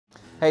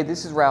Hey,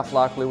 this is Ralph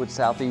Lockley with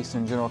South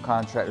Eastern General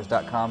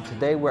Contractors.com.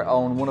 Today we're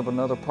on one of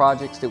another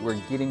projects that we're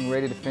getting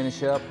ready to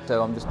finish up.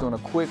 So I'm just doing a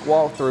quick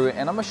walkthrough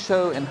and I'm going to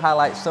show and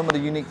highlight some of the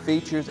unique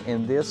features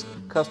in this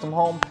custom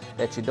home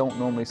that you don't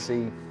normally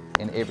see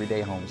in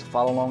everyday homes.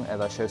 Follow along as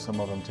I show some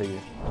of them to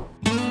you.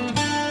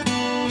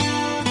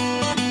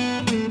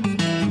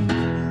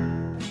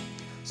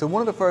 So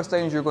one of the first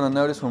things you're going to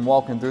notice when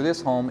walking through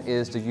this home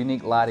is the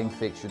unique lighting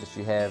fixture that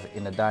you have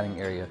in the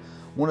dining area.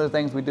 One of the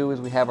things we do is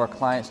we have our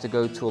clients to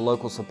go to a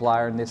local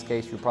supplier. In this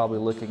case, you're probably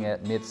looking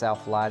at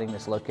Mid-South Lighting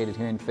that's located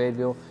here in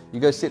Fayetteville. You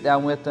go sit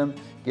down with them,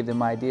 give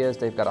them ideas.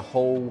 They've got a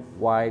whole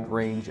wide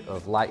range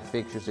of light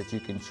fixtures that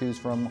you can choose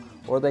from,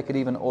 or they could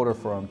even order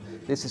from.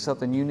 This is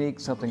something unique,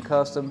 something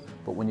custom,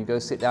 but when you go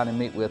sit down and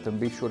meet with them,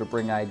 be sure to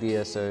bring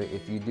ideas. So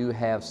if you do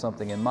have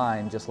something in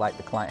mind, just like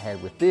the client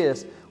had with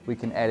this, we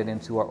can add it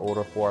into our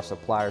order for our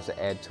suppliers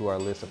to add to our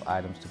list of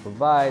items to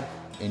provide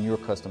in your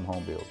custom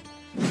home build.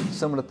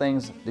 Some of the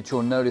things that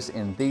you'll notice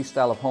in these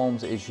style of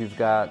homes is you've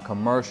got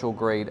commercial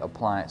grade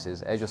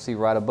appliances. As you'll see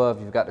right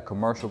above, you've got the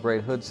commercial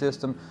grade hood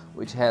system,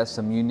 which has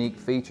some unique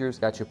features.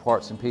 Got your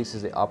parts and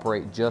pieces that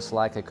operate just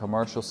like a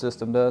commercial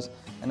system does.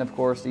 And of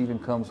course, it even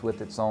comes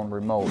with its own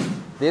remote.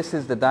 This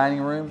is the dining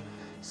room.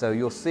 So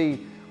you'll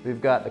see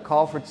we've got the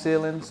coffered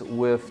ceilings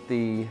with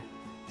the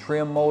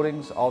trim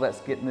moldings, all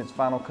that's getting its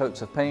final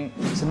coats of paint.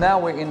 So now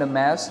we're in the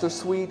master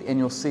suite and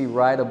you'll see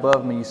right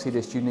above me, you see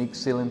this unique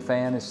ceiling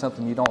fan. It's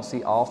something you don't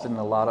see often in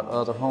a lot of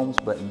other homes,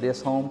 but in this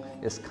home,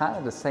 it's kind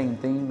of the same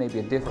theme, maybe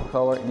a different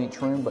color in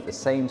each room, but the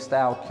same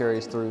style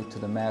carries through to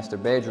the master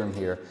bedroom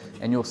here.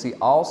 And you'll see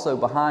also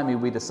behind me,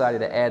 we decided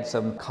to add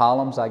some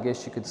columns, I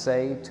guess you could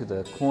say, to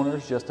the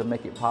corners just to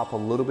make it pop a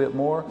little bit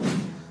more.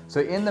 So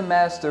in the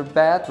master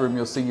bathroom,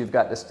 you'll see you've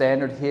got the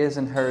standard his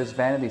and hers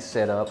vanity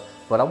set up,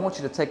 but I want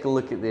you to take a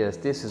look at this.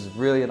 This is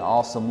really an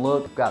awesome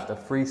look. You've got the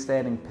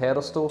freestanding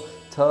pedestal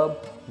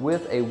tub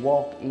with a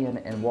walk-in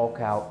and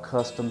walk-out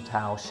custom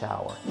tile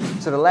shower.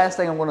 So the last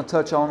thing I'm going to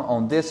touch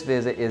on this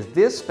visit is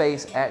this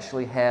space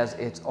actually has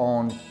its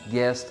own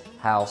guest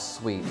house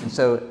suite. And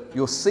so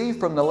you'll see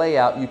from the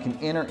layout, you can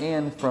enter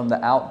in from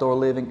the outdoor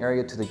living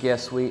area to the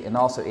guest suite, and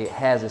also it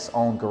has its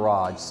own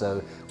garage.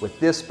 So with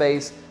this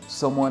space,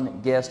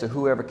 someone, guest, or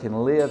whoever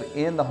can live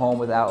in the home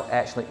without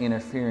actually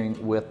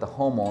interfering with the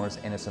homeowners,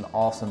 and it's an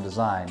awesome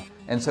design.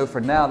 And so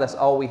for now, that's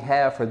all we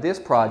have for this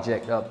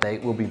project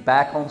update. We'll be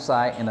back on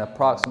site in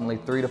approximately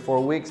 3 to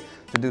 4 weeks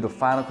to do the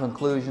final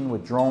conclusion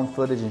with drone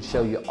footage and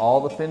show you all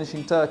the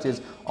finishing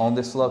touches on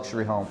this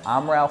luxury home.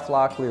 I'm Ralph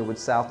Locklear with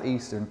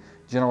Southeastern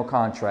General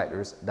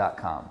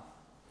Contractors.com.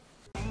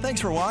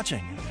 Thanks for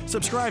watching.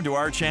 Subscribe to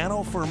our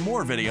channel for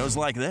more videos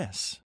like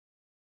this.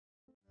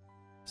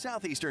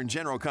 Southeastern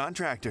General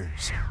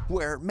Contractors,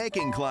 where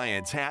making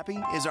clients happy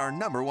is our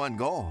 #1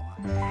 goal.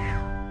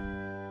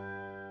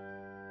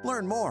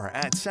 Learn more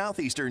at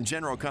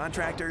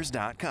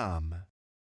SoutheasternGeneralContractors.com.